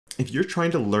If you're trying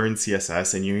to learn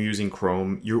CSS and you're using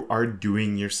Chrome, you are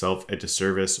doing yourself a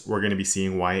disservice. We're going to be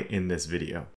seeing why in this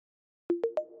video.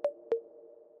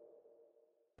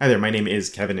 Hi there, my name is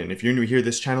Kevin, and if you're new here,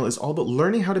 this channel is all about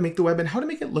learning how to make the web and how to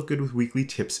make it look good with weekly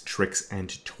tips, tricks, and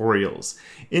tutorials.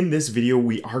 In this video,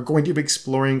 we are going to be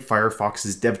exploring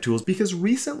Firefox's DevTools because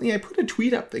recently I put a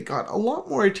tweet up that got a lot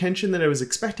more attention than I was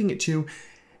expecting it to,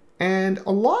 and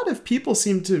a lot of people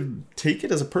seem to take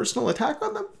it as a personal attack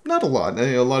on them. Not a lot.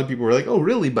 A lot of people were like, oh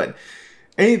really? But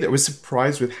I was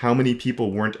surprised with how many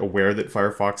people weren't aware that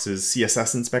Firefox's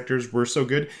CSS inspectors were so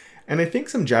good. And I think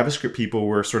some JavaScript people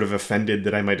were sort of offended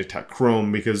that I might attack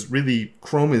Chrome because really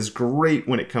Chrome is great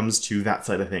when it comes to that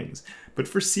side of things. But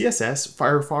for CSS,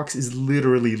 Firefox is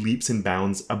literally leaps and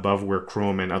bounds above where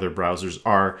Chrome and other browsers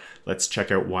are. Let's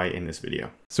check out why in this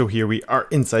video. So here we are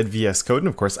inside VS Code, and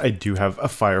of course I do have a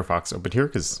Firefox open here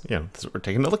because, that's what we're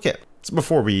taking a look at. So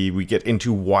before we get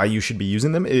into why you should be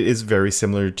using them, it is very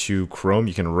similar to Chrome.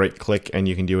 You can right click and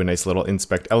you can do a nice little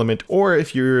inspect element, or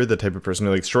if you're the type of person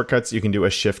who likes shortcuts, you can do a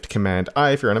Shift Command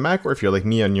I if you're on a Mac, or if you're like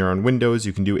me and you're on Windows,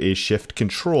 you can do a Shift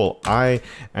Control I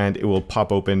and it will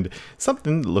pop open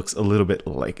something that looks a little bit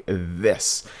like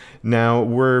this. Now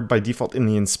we're by default in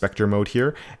the inspector mode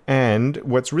here, and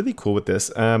what's really cool with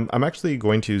this, I'm actually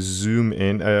going to zoom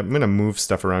in. I'm going to move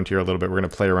stuff around here a little bit. We're going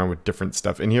to play around with different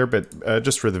stuff in here, but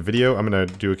just for the video, I'm going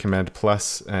to do a Command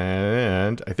plus,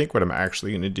 and I think what I'm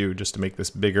actually going to do just to make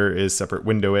this bigger is separate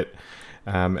window it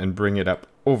and bring it up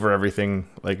over everything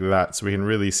like that so we can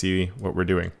really see what we're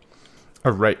doing.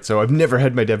 All right, so I've never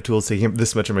had my DevTools taking up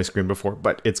this much of my screen before,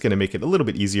 but it's going to make it a little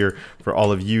bit easier for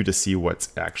all of you to see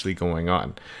what's actually going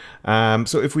on.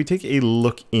 So if we take a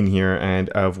look in here and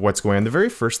of what's going on, the very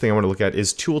first thing I want to look at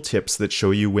is tooltips that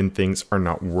show you when things are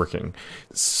not working.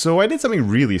 So I did something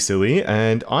really silly,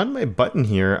 and on my button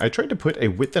here, I tried to put a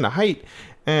width and a height.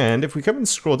 And if we come and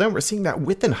scroll down, we're seeing that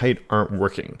width and height aren't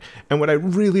working. And what I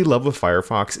really love with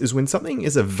Firefox is when something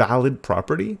is a valid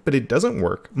property, but it doesn't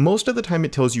work, most of the time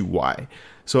it tells you why.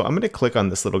 So I'm going to click on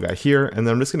this little guy here, and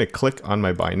then I'm just going to click on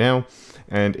my buy now,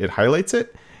 and it highlights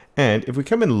it. And if we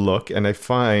come and look and I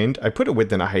find, I put a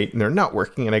width and a height and they're not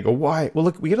working and I go, why? Well,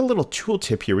 look, we get a little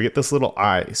tooltip here. We get this little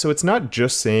eye. So it's not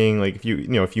just saying like, if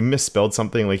if you misspelled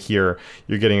something like here,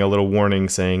 you're getting a little warning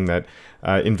saying that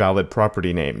invalid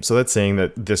property name. So that's saying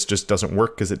that this just doesn't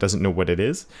work because it doesn't know what it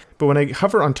is. But when I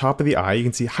hover on top of the eye, you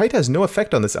can see height has no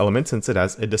effect on this element since it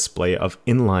has a display of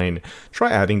inline. Try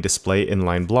adding display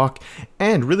inline block.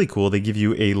 And really cool, they give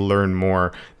you a learn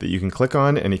more that you can click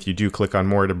on. And if you do click on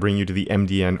more, to bring you to the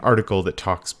MDN article that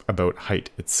talks about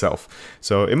height itself.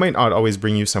 So it might not always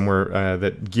bring you somewhere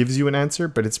that gives you an answer,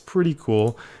 but it's pretty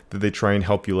cool that they try and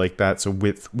help you like that. So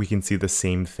width, we can see the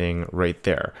same thing right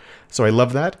there. So I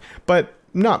love that, but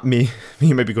not me.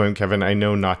 You might be going, Kevin, I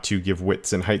know not to give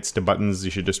widths and heights to buttons.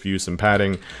 You should just use some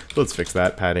padding. So let's fix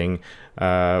that padding.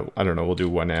 I don't know, we'll do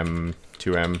 1em,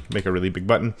 2em, make a really big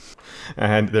button.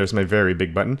 And there's my very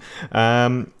big button.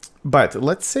 But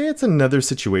let's say it's another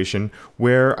situation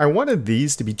where I wanted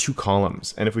these to be 2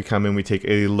 columns. And if we come and we take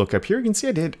a look up here, you can see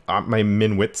I did my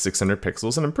min width 600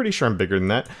 pixels, and I'm pretty sure I'm bigger than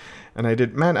that. And I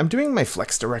did, man, I'm doing my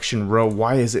flex direction row.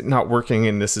 Why is it not working?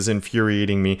 And this is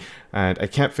infuriating me. And I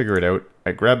can't figure it out.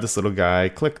 I grab this little guy,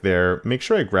 click there, make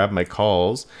sure I grab my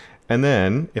calls. And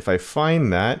then if I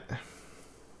find that,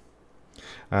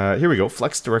 here we go,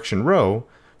 flex direction row.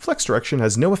 Flex direction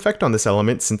has no effect on this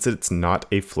element since it's not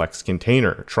a flex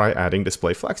container. Try adding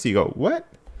display flex. You go, what?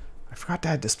 I forgot to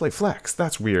add display flex.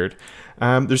 That's weird.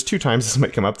 There's 2 times this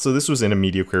might come up. So this was in a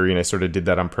media query and I sort of did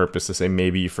that on purpose to say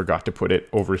maybe you forgot to put it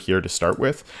over here to start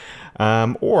with.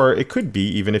 Or it could be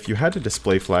even if you had a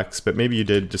display flex, but maybe you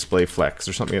did display flex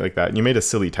or something like that, and you made a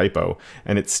silly typo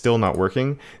and it's still not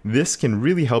working. This can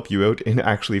really help you out in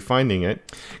actually finding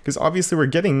it, because obviously we're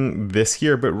getting this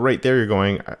here, but right there you're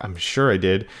going, I'm sure I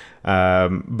did.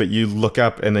 But you look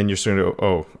up and then you're starting to,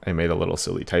 oh, I made a little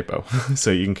silly typo. So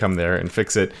you can come there and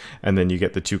fix it, and then you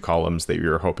get the 2 columns that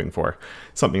you're hoping for,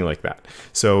 something like that.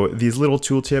 So these little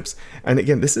tooltips, and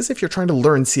again, this is if you're trying to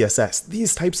learn CSS.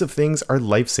 These types of things are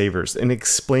lifesavers in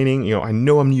explaining, I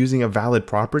know I'm using a valid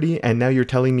property and now you're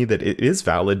telling me that it is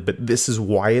valid, but this is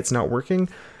why it's not working.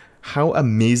 How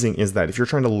amazing is that? If you're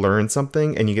trying to learn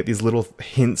something and you get these little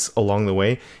hints along the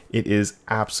way, it is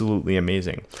absolutely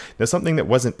amazing. Now, something that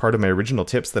wasn't part of my original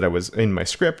tips that I was in my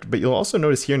script, but you'll also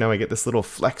notice here now I get this little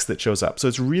flex that shows up. So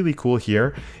it's really cool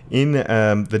here in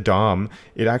the DOM.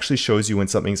 It actually shows you when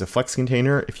something's a flex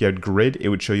container. If you had grid, it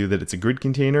would show you that it's a grid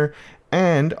container.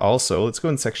 And also, let's go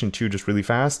in section 2 just really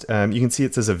fast. You can see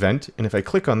it says event, and if I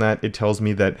click on that, it tells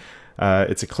me that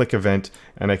It's a click event,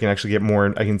 and I can actually get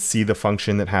more. I can see the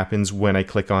function that happens when I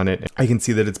click on it. I can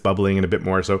see that it's bubbling and a bit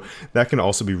more. So that can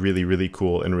also be really, really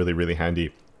cool and really, really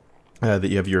handy. That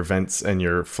you have your events and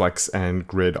your flex and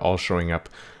grid all showing up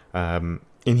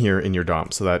in here in your DOM.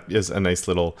 So that is a nice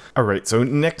little... All right, so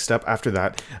next up after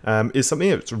that is something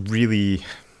that's really...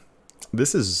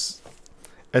 This is,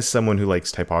 as someone who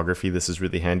likes typography, this is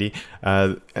really handy.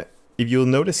 If you'll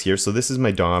notice here, so this is my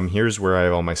DOM, here's where I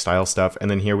have all my style stuff, and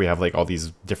then here we have like all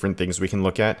these different things we can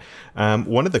look at.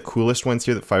 One of the coolest ones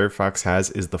here that Firefox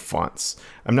has is the fonts.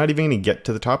 I'm not even going to get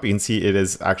to the top. You can see it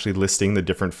is actually listing the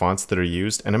different fonts that are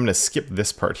used, and I'm going to skip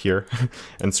this part here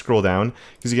and scroll down,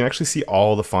 because you can actually see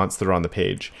all the fonts that are on the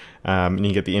page. And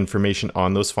you get the information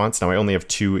on those fonts. Now I only have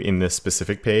 2 in this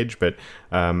specific page, but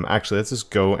actually let's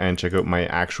just go and check out my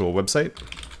actual website.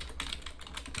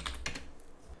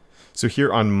 So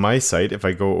here on my site, if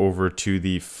I go over to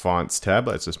the fonts tab,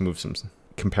 let's just move some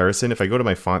comparison. If I go to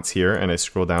my fonts here and I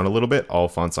scroll down a little bit, all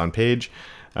fonts on page,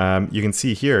 you can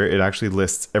see here it actually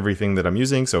lists everything that I'm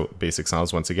using. So basic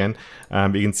styles once again.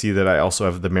 But you can see that I also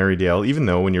have the Merrydale, even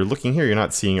though when you're looking here, you're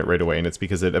not seeing it right away, and it's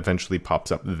because it eventually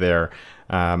pops up there.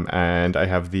 And I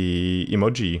have the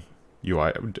emoji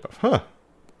UI.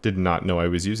 Did not know I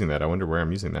was using that. I wonder where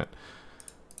I'm using that.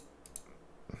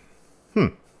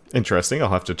 Interesting.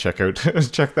 I'll have to check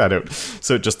that out.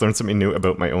 So just learned something new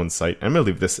about my own site. I'm going to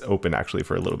leave this open actually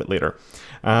for a little bit later.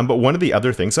 But one of the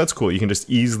other things, so that's cool. You can just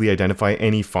easily identify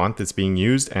any font that's being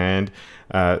used, and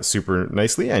super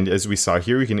nicely. And as we saw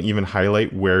here, we can even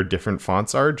highlight where different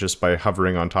fonts are just by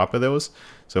hovering on top of those.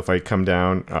 So if I come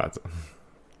down,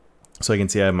 so I can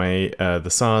see I have my the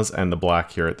sans and the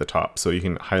black here at the top. So you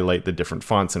can highlight the different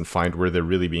fonts and find where they're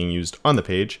really being used on the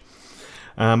page.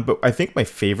 But I think my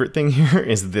favorite thing here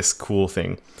is this cool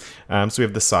thing. So we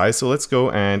have the size. So let's go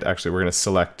and actually we're going to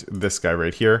select this guy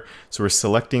right here. So we're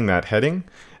selecting that heading.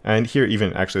 And here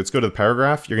even, actually, let's go to the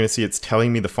paragraph. You're going to see it's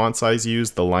telling me the font size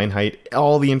used, the line height,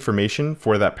 all the information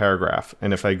for that paragraph.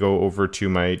 And if I go over to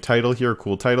my title here,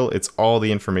 cool title, it's all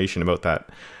the information about that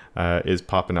is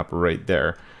popping up right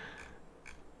there.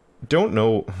 Don't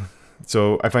know...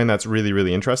 So I find that's really,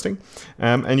 really interesting.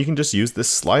 And you can just use this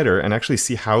slider and actually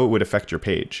see how it would affect your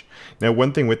page. Now,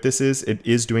 one thing with this is it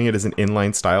is doing it as an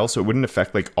inline style, so it wouldn't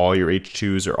affect like all your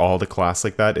H2s or all the class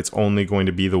like that. It's only going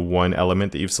to be the one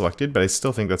element that you've selected, but I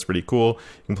still think that's pretty cool.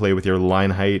 You can play with your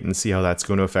line height and see how that's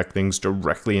going to affect things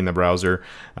directly in the browser.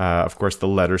 Of course, the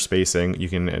letter spacing, you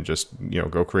can just,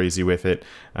 go crazy with it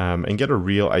and get a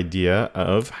real idea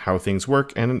of how things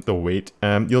work and the weight.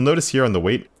 You'll notice here on the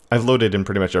weight, I've loaded in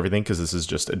pretty much everything because this is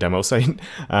just a demo site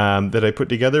that I put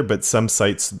together, but some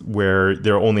sites where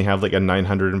they only have like a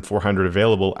 900 and 400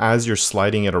 available, as you're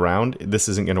sliding it around, this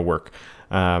isn't going to work.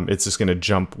 It's just going to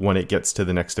jump when it gets to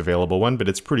the next available one, but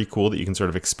it's pretty cool that you can sort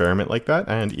of experiment like that.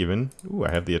 And even,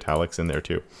 I have the italics in there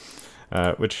too,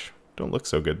 which don't look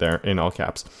so good there in all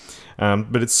caps.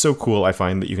 But it's so cool, I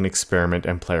find, that you can experiment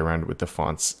and play around with the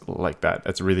fonts like that.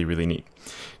 That's really, really neat.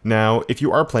 Now, if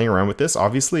you are playing around with this,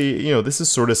 obviously, this is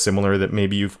sort of similar, that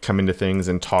maybe you've come into things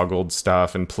and toggled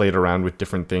stuff and played around with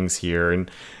different things here. And,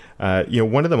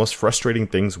 one of the most frustrating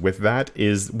things with that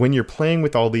is when you're playing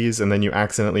with all these and then you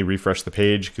accidentally refresh the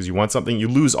page because you want something, you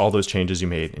lose all those changes you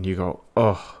made and you go,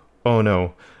 oh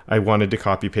no, I wanted to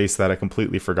copy paste that, I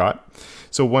completely forgot.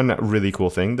 So one really cool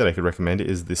thing that I could recommend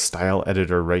is the style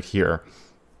editor right here.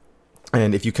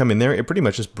 And if you come in there, it pretty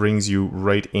much just brings you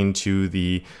right into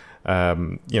the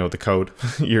the code.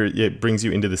 It brings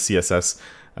you into the CSS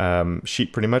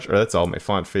sheet pretty much, or that's all my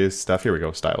font phase stuff. Here we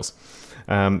go, styles.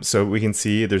 So we can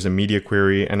see there's a media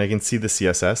query and I can see the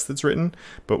CSS that's written.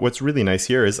 But what's really nice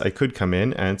here is I could come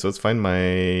in and so let's find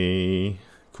my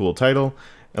cool title.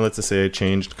 And let's just say I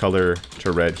changed color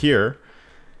to red here.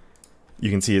 You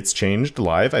can see it's changed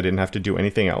live. I didn't have to do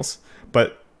anything else.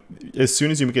 But as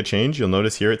soon as you make a change, you'll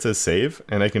notice here it says save,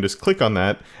 and I can just click on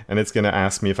that, and it's going to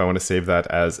ask me if I want to save that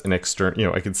as an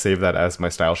external, I could save that as my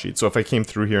style sheet. So if I came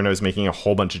through here and I was making a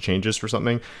whole bunch of changes for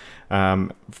something,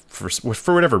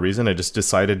 for whatever reason, I just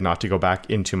decided not to go back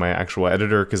into my actual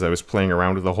editor because I was playing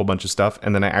around with a whole bunch of stuff,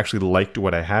 and then I actually liked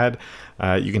what I had.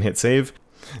 You can hit save.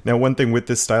 Now, one thing with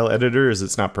this style editor is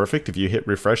it's not perfect. If you hit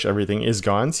refresh, everything is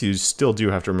gone. So you still do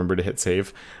have to remember to hit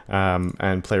save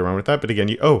and play around with that. But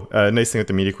again, nice thing with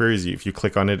the media query is if you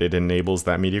click on it, it enables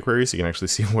that media query. So you can actually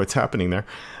see what's happening there.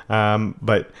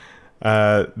 If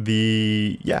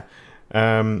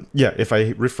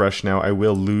I refresh now, I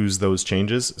will lose those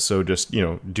changes. So just,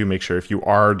 do make sure if you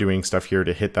are doing stuff here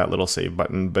to hit that little save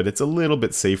button. But it's a little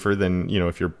bit safer than,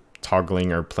 if you're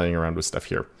toggling or playing around with stuff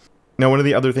here. Now, one of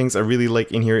the other things I really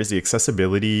like in here is the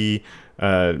accessibility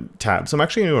tab. So I'm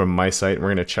actually going to go to my site and we're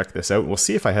going to check this out. We'll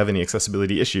see if I have any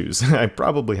accessibility issues. I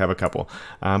probably have a couple,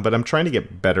 but I'm trying to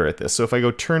get better at this. So if I go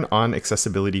turn on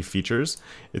accessibility features,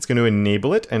 it's going to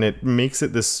enable it, and it makes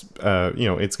it this,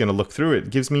 it's going to look through it. It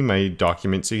gives me my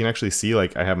document. So you can actually see,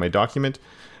 like, I have my document.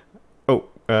 Oh,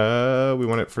 we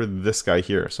want it for this guy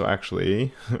here. So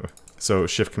actually, so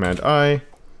Shift Command I,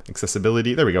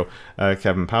 accessibility, there we go,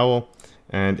 Kevin Powell.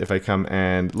 And if I come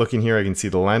and look in here, I can see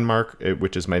the landmark,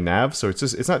 which is my nav. So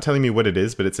it's not telling me what it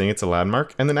is, but it's saying it's a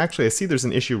landmark. And then actually I see there's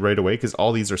an issue right away because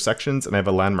all these are sections and I have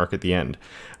a landmark at the end.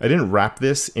 I didn't wrap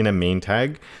this in a main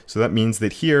tag. So that means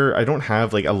that here I don't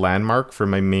have like a landmark for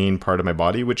my main part of my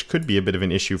body, which could be a bit of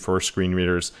an issue for screen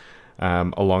readers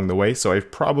along the way. So I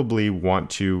probably want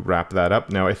to wrap that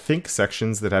up. Now I think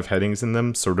sections that have headings in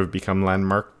them sort of become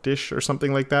landmarked-ish or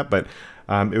something like that, but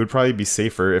it would probably be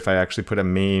safer if I actually put a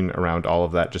main around all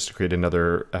of that just to create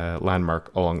another landmark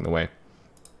along the way.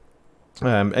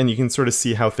 And you can sort of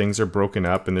see how things are broken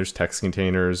up, and there's text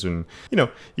containers, and you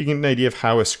get an idea of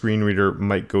how a screen reader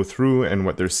might go through and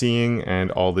what they're seeing and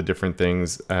all the different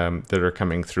things that are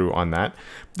coming through on that.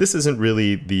 This isn't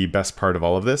really the best part of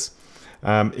all of this.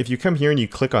 If you come here and you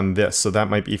click on this, so that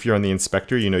might be, if you're on the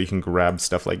inspector, you can grab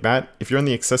stuff like that. If you're on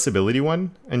the accessibility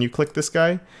one and you click this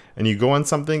guy and you go on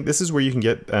something, this is where you can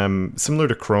get, similar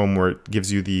to Chrome, where it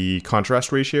gives you the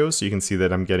contrast ratios. So you can see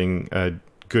that I'm getting a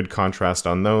good contrast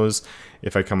on those.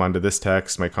 If I come onto this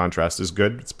text, my contrast is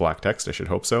good. It's black text, I should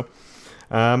hope so.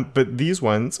 But these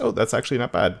ones, oh, that's actually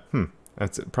not bad.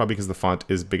 That's probably because the font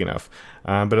is big enough.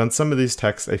 But on some of these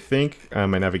texts, I think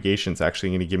my navigation is actually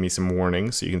going to give me some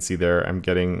warnings. So you can see there, I'm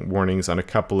getting warnings on a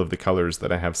couple of the colors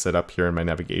that I have set up here in my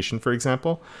navigation, for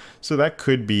example. So that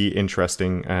could be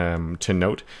interesting to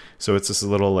note. So it's this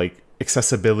little like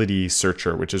accessibility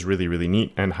searcher, which is really, really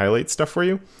neat and highlights stuff for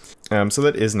you. So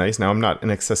that is nice. Now, I'm not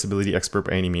an accessibility expert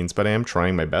by any means, but I am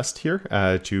trying my best here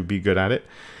to be good at it.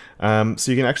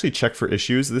 So you can actually check for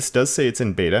issues. This does say it's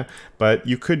in beta, but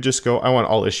you could just go, I want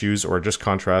all issues, or just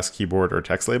contrast, keyboard, or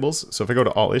text labels. So if I go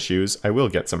to all issues, I will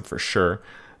get some for sure.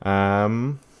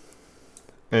 And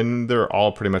they're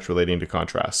all pretty much relating to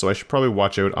contrast. So I should probably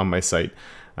watch out on my site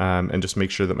and just make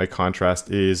sure that my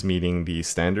contrast is meeting the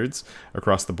standards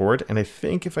across the board. And I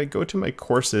think if I go to my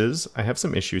courses, I have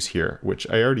some issues here, which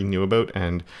I already knew about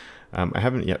and I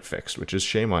haven't yet fixed, which is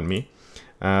shame on me.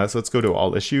 So let's go to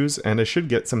all issues, and I should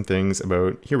get some things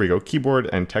about, here we go, keyboard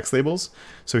and text labels.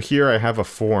 So here I have a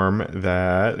form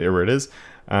that, there it is,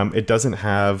 it doesn't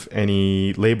have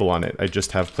any label on it. I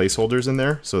just have placeholders in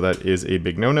there, so that is a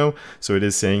big no-no. So it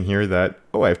is saying here that,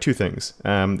 oh, I have two things.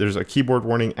 There's a keyboard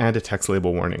warning and a text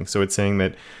label warning. So it's saying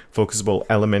that focusable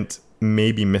element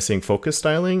may be missing focus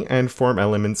styling, and form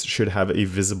elements should have a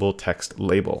visible text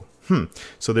label.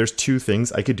 So there's two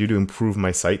things I could do to improve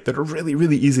my site that are really,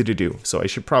 really easy to do. So I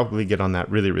should probably get on that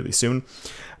really, really soon.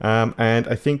 And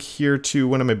I think here too,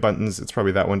 one of my buttons, it's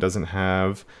probably that one, doesn't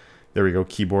have, there we go,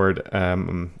 keyboard.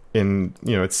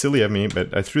 It's silly of me,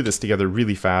 but I threw this together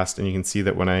really fast, and you can see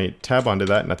that when I tab onto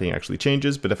that, nothing actually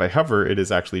changes. But if I hover, it is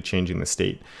actually changing the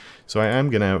state. So I am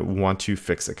gonna want to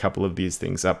fix a couple of these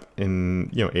things up in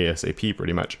ASAP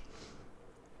pretty much.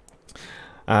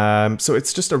 So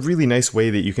it's just a really nice way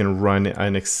that you can run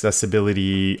an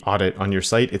accessibility audit on your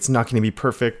site. It's not going to be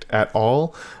perfect at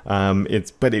all,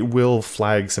 but it will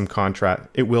flag some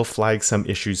it will flag some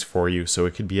issues for you. So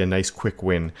it could be a nice quick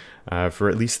win for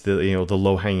at least the the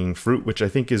low-hanging fruit, which I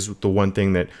think is the one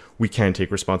thing that we can take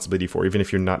responsibility for. Even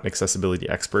if you're not an accessibility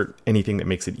expert, anything that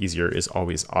makes it easier is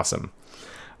always awesome.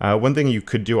 One thing you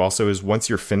could do also is, once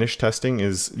you're finished testing,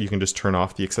 is you can just turn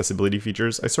off the accessibility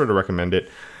features. I sort of recommend it.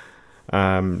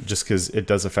 Just because it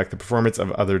does affect the performance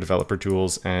of other developer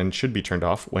tools and should be turned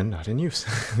off when not in use.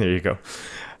 There you go.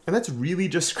 And that's really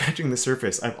just scratching the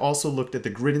surface. I've also looked at the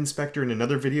grid inspector in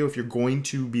another video. If you're going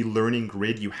to be learning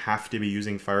grid, you have to be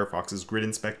using Firefox's grid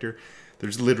inspector.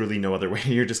 There's literally no other way.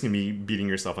 You're just going to be beating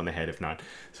yourself on the head if not.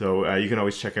 So you can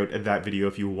always check out that video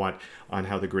if you want on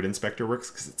how the grid inspector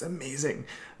works, because it's amazing.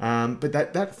 But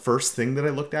that first thing that I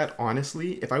looked at,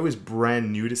 honestly, if I was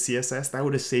brand new to CSS, that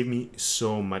would have saved me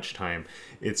so much time.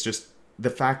 It's just the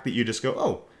fact that you just go,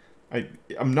 oh,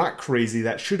 I'm not crazy.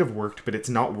 That should have worked, but it's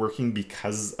not working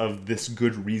because of this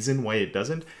good reason why it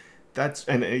doesn't.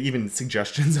 And even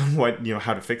suggestions on what,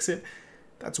 how to fix it.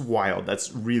 That's wild.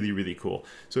 That's really, really cool.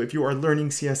 So if you are learning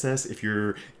CSS, if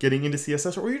you're getting into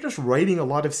CSS, or you're just writing a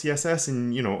lot of CSS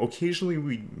and, occasionally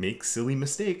we make silly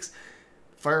mistakes,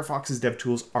 Firefox's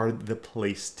DevTools are the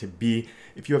place to be.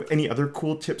 If you have any other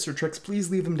cool tips or tricks, please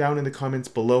leave them down in the comments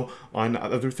below on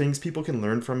other things people can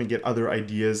learn from and get other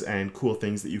ideas and cool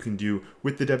things that you can do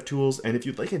with the DevTools. And if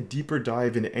you'd like a deeper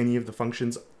dive into any of the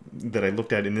functions that I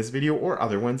looked at in this video or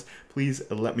other ones, please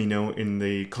let me know in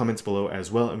the comments below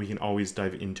as well, and we can always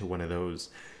dive into one of those.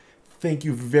 Thank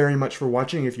you very much for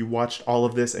watching. If you watched all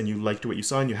of this and you liked what you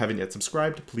saw and you haven't yet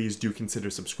subscribed, please do consider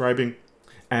subscribing.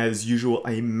 As usual,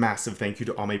 a massive thank you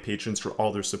to all my patrons for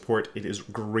all their support. It is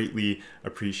greatly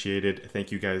appreciated. Thank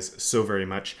you guys so very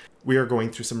much. We are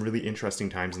going through some really interesting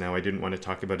times now. I didn't want to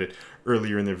talk about it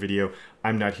earlier in the video.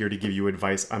 I'm not here to give you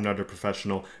advice. I'm not a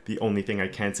professional. The only thing I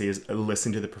can say is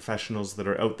listen to the professionals that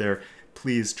are out there.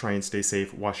 Please try and stay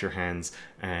safe, wash your hands,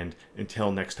 and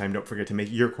until next time, don't forget to make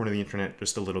your corner of the internet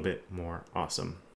just a little bit more awesome.